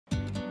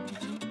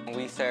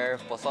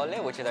serve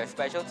pozole, which is our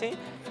specialty,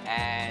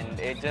 and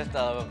it's just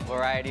a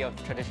variety of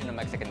traditional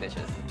Mexican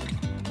dishes.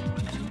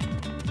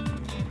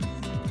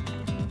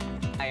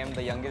 I am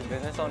the youngest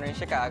business owner in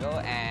Chicago,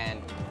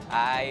 and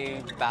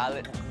I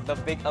balance a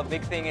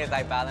big thing is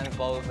I balance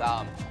both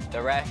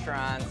the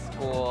restaurant,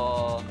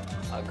 school,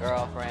 a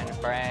girlfriend,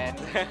 friend.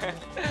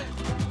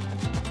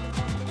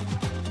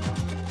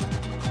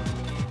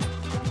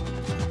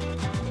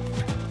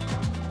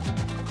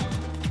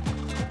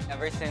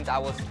 Ever since I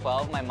was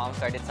 12, my mom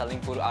started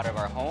selling food out of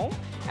our home,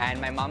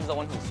 and my mom's the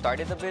one who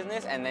started the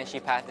business, and then she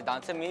passed it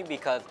on to me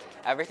because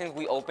ever since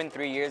we opened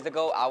 3 years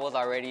ago, I was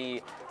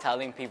already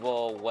telling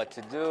people what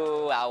to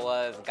do. I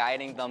was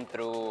guiding them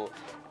through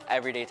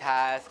everyday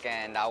tasks,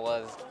 and I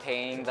was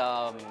paying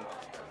them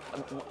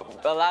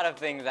a lot of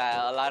things that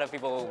a lot of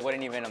people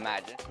wouldn't even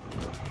imagine.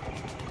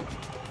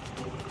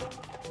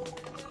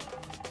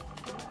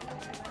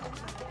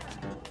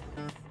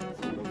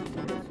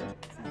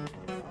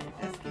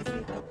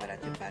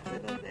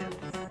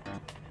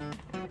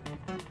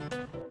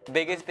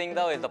 Biggest thing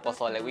though is the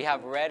pozole. We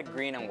have red,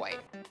 green, and white.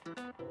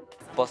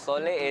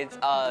 Pozole is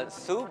a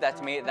soup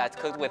that's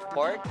cooked with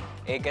pork.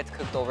 It gets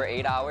cooked over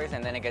 8 hours,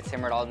 and then it gets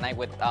simmered all night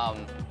with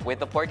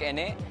the pork in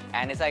it.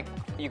 And it's like,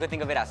 you could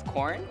think of it as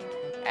corn,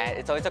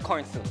 and so it's a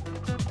corn soup.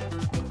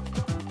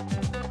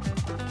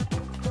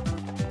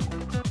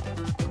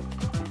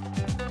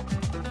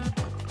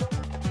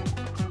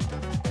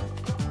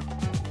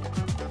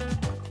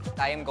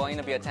 I am going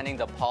to be attending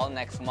DePaul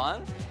next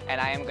month, and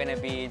I am going to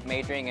be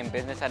majoring in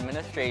business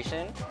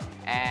administration,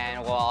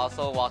 and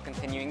while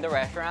continuing the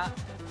restaurant.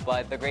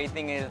 But the great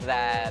thing is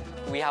that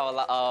we have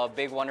a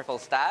big, wonderful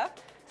staff,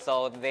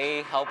 so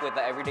they help with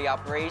the everyday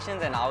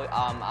operations, and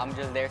I'm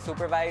just there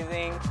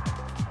supervising.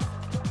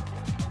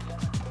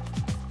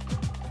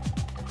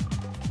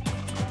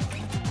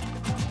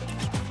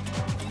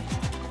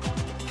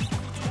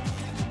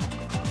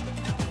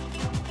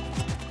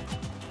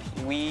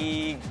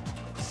 We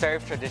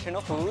serve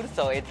traditional food,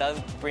 so it does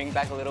bring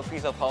back a little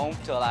piece of home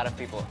to a lot of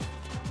people.